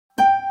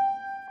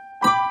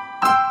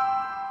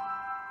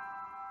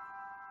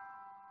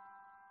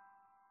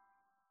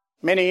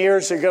Many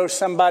years ago,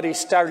 somebody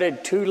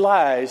started two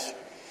lies,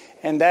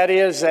 and that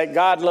is that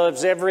God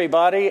loves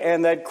everybody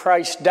and that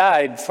Christ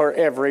died for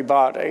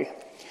everybody.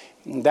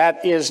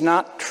 That is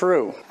not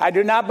true. I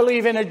do not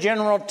believe in a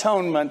general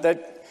atonement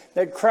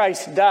that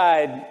Christ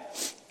died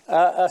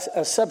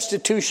a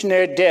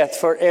substitutionary death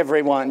for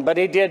everyone, but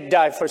he did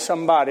die for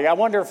somebody. I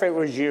wonder if it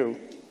was you.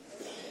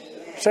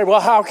 Say,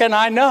 well, how can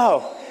I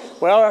know?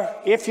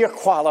 Well, if you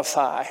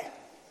qualify,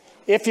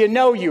 if you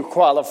know you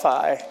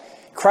qualify,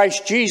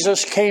 Christ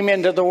Jesus came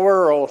into the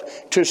world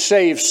to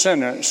save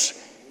sinners.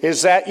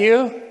 Is that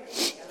you?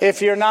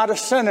 If you're not a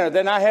sinner,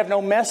 then I have no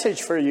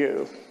message for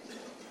you.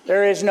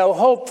 There is no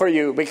hope for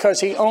you because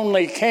he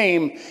only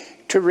came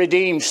to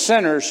redeem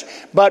sinners.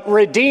 But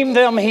redeem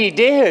them he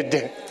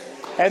did.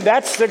 And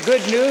that's the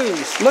good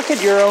news. Look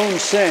at your own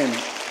sin.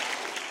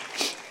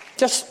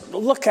 Just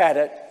look at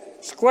it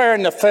square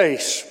in the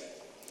face.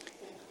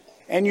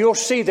 And you'll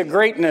see the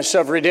greatness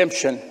of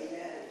redemption.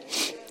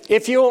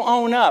 If you'll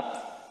own up,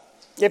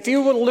 if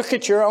you will look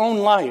at your own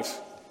life,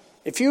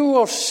 if you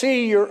will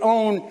see your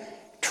own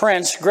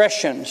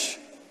transgressions,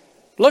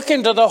 look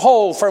into the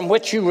hole from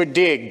which you were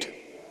digged.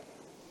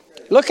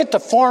 Look at the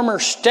former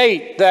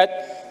state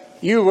that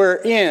you were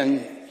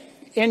in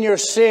your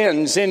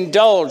sins,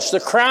 indulge,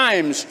 the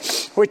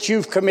crimes which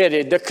you've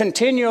committed, the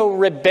continual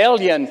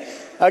rebellion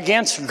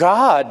against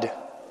God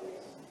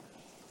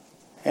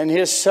and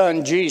his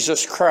Son,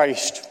 Jesus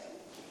Christ.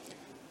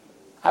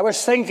 I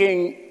was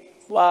thinking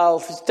while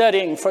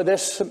studying for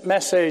this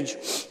message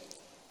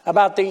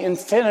about the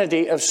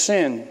infinity of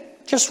sin.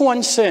 Just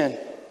one sin.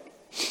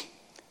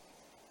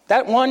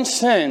 That one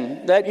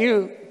sin that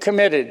you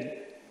committed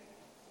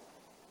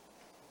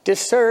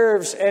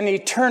deserves an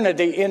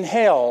eternity in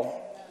hell.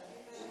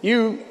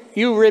 You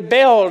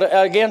rebelled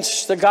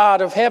against the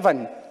God of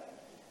heaven.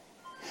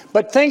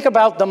 But think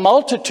about the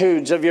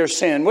multitudes of your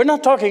sin. We're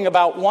not talking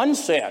about one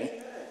sin.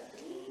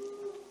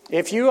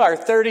 If you are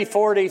 30,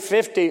 40,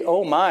 50,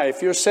 oh my,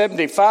 if you're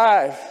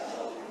 75,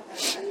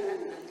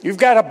 you've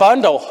got a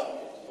bundle,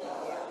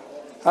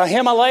 a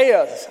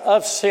Himalaya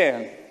of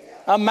sin,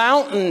 a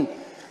mountain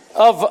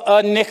of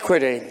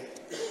iniquity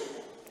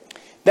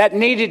that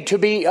needed to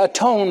be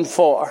atoned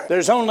for.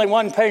 There's only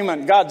one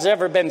payment God's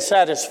ever been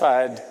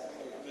satisfied.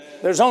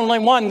 There's only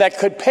one that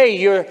could pay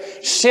your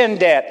sin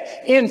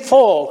debt in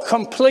full,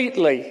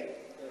 completely.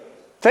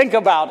 Think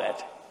about it.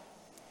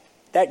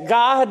 That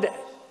God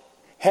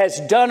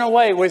has done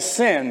away with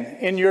sin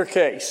in your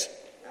case.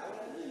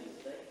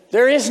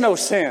 There is no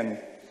sin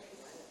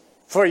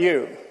for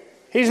you.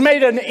 He's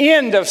made an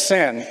end of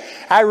sin.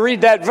 I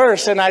read that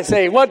verse and I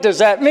say, what does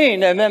that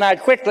mean? And then I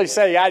quickly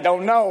say, I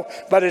don't know,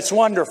 but it's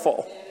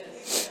wonderful.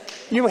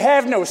 You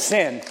have no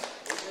sin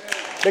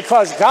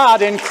because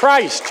God in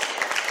Christ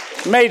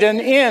made an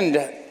end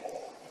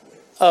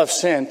of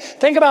sin.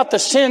 Think about the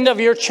sin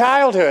of your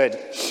childhood.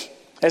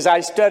 As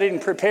I studied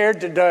and prepared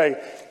today,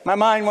 my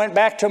mind went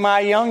back to my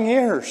young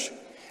years.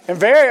 And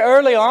very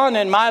early on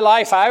in my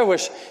life, I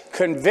was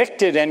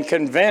convicted and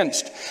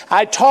convinced.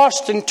 I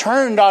tossed and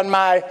turned on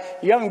my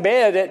young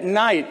bed at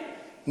night,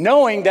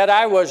 knowing that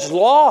I was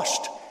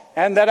lost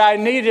and that I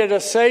needed a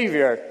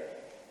Savior.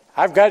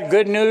 I've got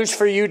good news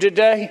for you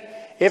today.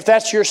 If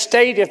that's your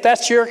state, if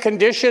that's your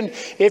condition,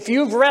 if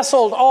you've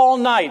wrestled all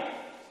night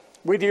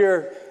with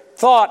your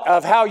thought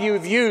of how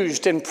you've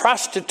used and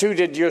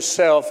prostituted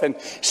yourself and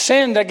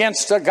sinned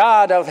against the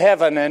God of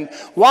heaven and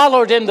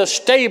wallowed in the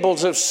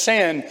stables of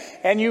sin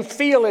and you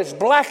feel as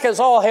black as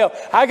all hell,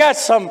 I got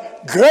some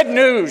good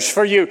news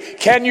for you.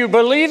 Can you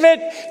believe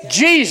it?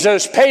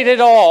 Jesus paid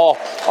it all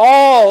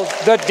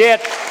the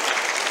debt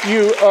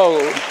you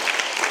owed.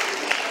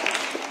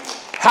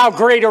 How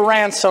great a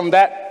ransom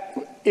that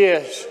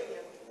is.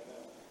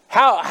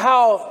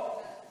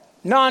 How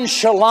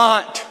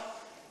nonchalant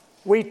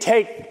we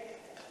take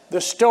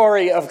the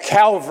story of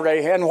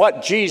Calvary and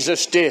what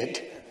Jesus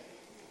did.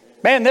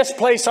 Man, this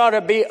place ought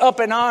to be up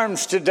in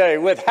arms today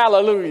with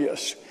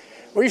hallelujahs.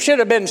 We should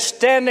have been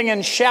standing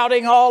and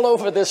shouting all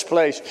over this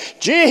place.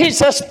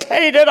 Jesus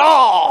paid it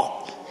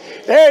all.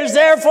 There is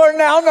therefore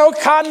now no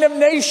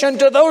condemnation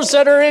to those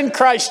that are in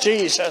Christ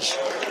Jesus.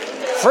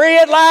 Free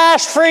at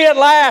last, free at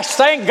last.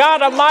 Thank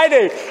God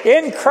Almighty,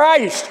 in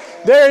Christ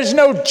there is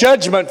no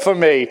judgment for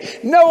me,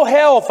 no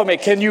hell for me.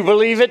 Can you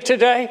believe it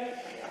today?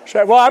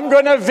 Say, well, I'm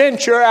going to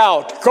venture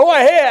out. Go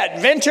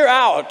ahead, venture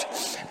out.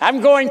 I'm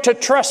going to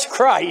trust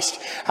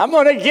Christ. I'm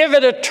going to give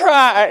it a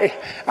try.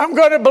 I'm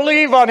going to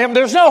believe on him.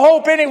 There's no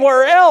hope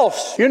anywhere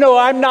else. You know,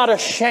 I'm not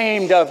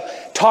ashamed of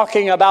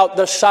talking about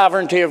the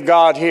sovereignty of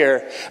God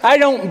here. I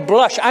don't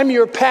blush. I'm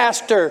your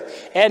pastor,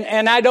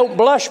 and I don't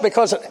blush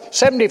because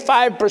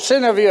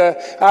 75% of you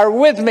are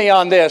with me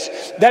on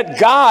this, that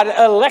God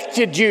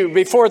elected you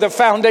before the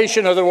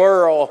foundation of the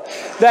world,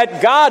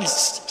 that God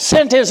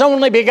sent his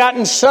only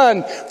begotten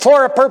Son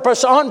for a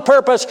purpose, on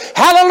purpose,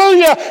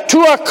 hallelujah,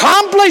 to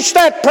accomplish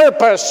that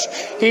purpose.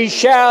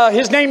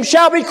 His name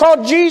shall be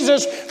called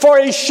Jesus, for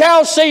he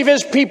shall save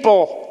his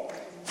people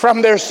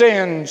from their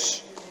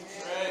sins.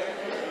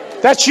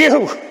 That's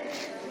you.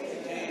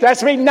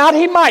 That's me. Not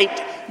he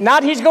might.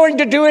 Not he's going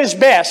to do his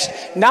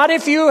best. Not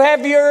if you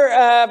have your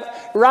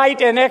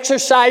right and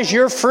exercise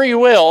your free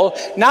will.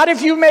 Not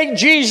if you make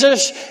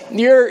Jesus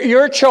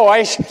your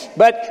choice.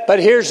 But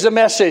here's the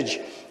message.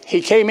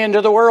 He came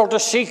into the world to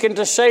seek and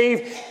to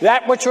save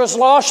that which was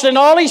lost, and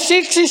all he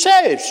seeks, he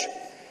saves.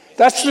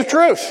 That's the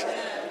truth.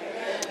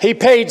 He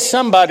paid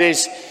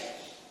somebody's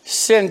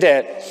sin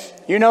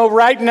debt. You know,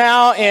 right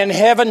now in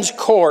heaven's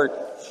court,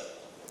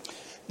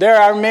 there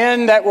are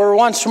men that were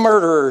once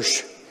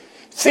murderers,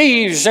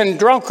 thieves and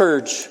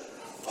drunkards,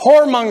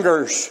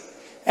 whoremongers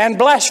and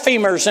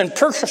blasphemers and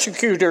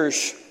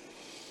persecutors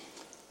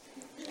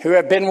who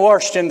have been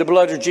washed in the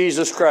blood of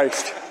Jesus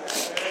Christ.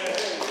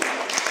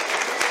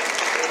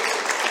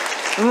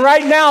 And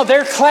right now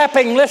they're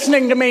clapping,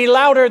 listening to me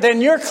louder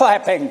than you're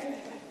clapping.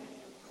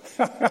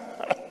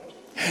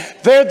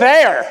 They're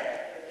there.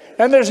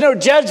 And there's no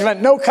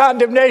judgment, no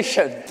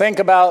condemnation. Think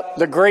about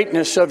the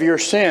greatness of your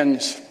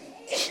sins.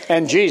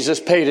 And Jesus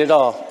paid it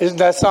all. Isn't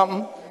that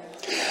something?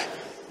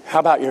 How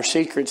about your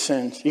secret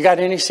sins? You got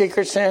any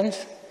secret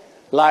sins?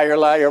 Liar,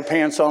 liar,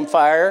 pants on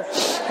fire.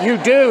 You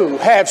do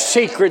have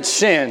secret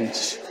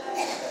sins.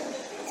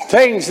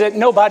 Things that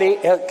nobody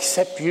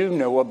except you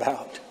know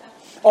about.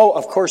 Oh,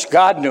 of course,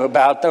 God knew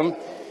about them.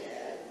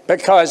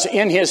 Because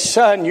in his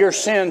Son, your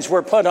sins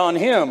were put on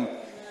him.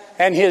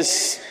 And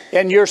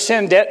your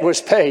sin debt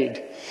was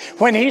paid.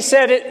 When he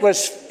said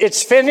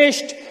it's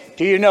finished,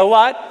 do you know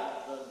what?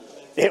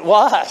 It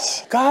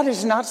was. God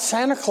is not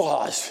Santa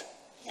Claus.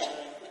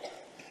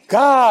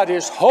 God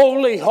is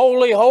holy,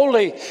 holy,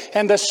 holy.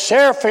 And the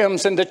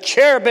seraphims and the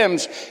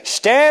cherubims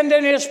stand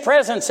in his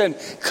presence and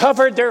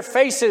covered their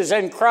faces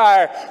and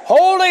cry,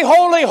 holy,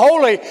 holy,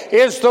 holy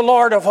is the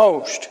Lord of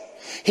hosts.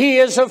 He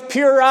is of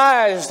pure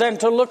eyes than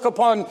to look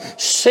upon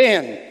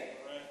sin.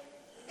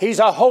 He's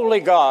a holy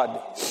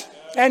God.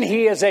 And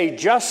he is a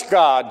just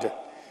God.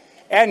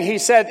 And he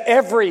said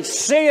every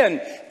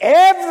sin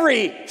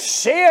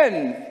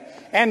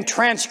and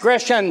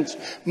transgressions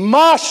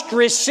must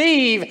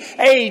receive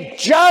a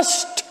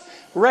just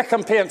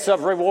recompense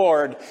of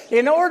reward.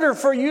 In order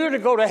for you to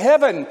go to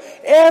heaven,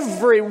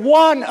 every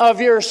one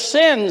of your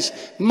sins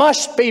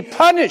must be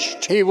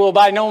punished. He will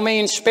by no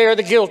means spare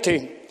the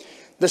guilty.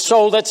 The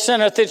soul that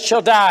sinneth, it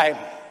shall die.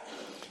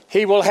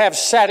 He will have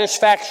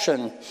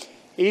satisfaction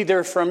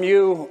either from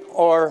you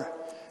or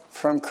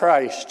from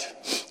Christ.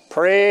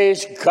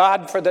 Praise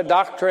God for the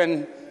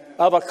doctrine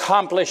of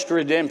accomplished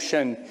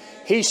redemption.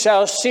 He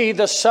shall see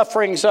the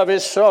sufferings of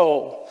his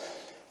soul.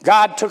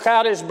 God took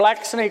out his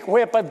black snake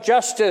whip of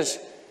justice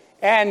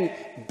and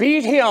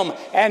beat him.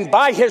 And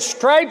by his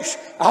stripes,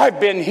 I've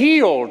been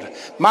healed.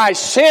 My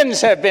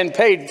sins have been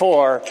paid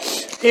for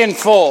in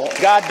full.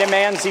 God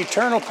demands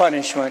eternal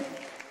punishment.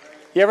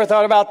 You ever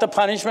thought about the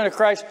punishment of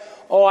Christ?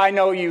 Oh, I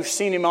know you've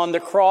seen him on the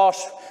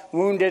cross,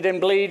 wounded and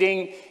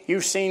bleeding.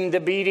 You've seen the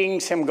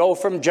beatings, him go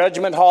from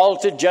judgment hall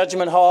to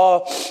judgment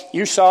hall.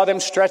 You saw them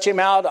stretch him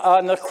out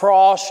on the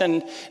cross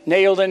and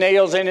nail the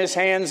nails in his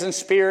hands and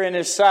spear in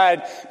his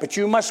side. But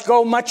you must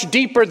go much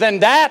deeper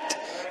than that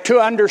to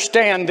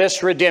understand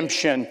this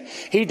redemption.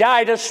 He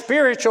died a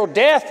spiritual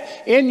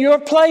death in your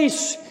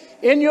place,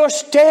 in your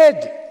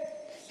stead.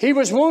 He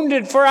was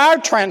wounded for our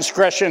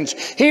transgressions.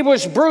 He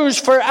was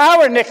bruised for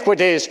our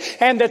iniquities.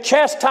 And the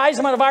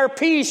chastisement of our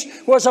peace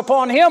was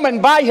upon him.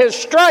 And by his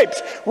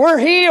stripes, we're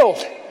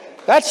healed.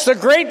 That's the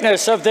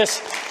greatness of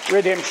this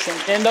redemption.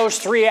 In those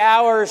 3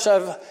 hours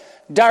of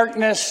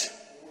darkness,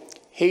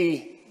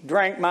 he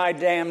drank my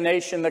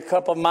damnation, the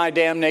cup of my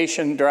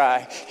damnation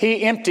dry.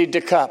 He emptied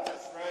the cup.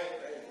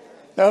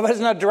 There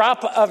wasn't a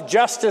drop of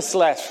justice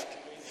left.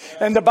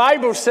 And the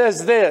Bible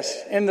says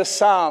this in the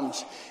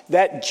Psalms,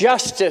 that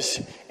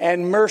justice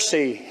and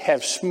mercy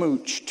have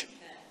smooched.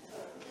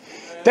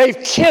 They've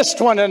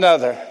kissed one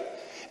another.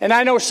 And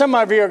I know some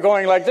of you are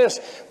going like this.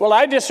 Well,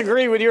 I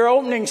disagree with your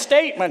opening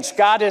statements.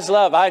 God is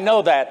love. I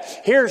know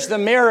that. Here's the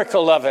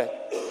miracle of it.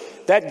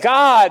 That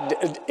God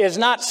is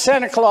not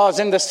Santa Claus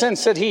in the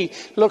sense that he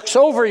looks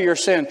over your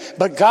sin,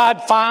 but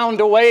God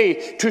found a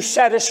way to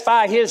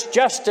satisfy his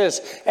justice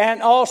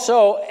and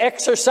also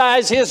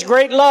exercise his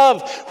great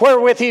love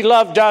wherewith he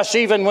loved us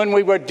even when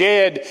we were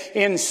dead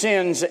in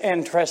sins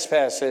and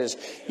trespasses.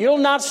 You'll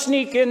not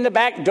sneak in the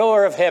back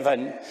door of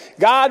heaven.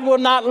 God will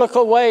not look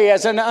away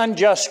as an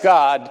unjust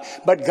God,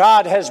 but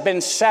God has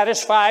been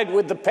satisfied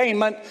with the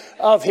payment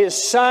of his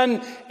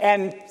Son,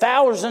 and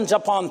thousands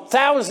upon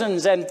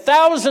thousands and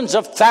thousands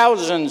of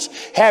thousands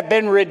have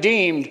been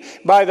redeemed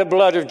by the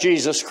blood of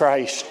Jesus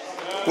Christ.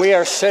 We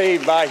are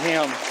saved by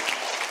him.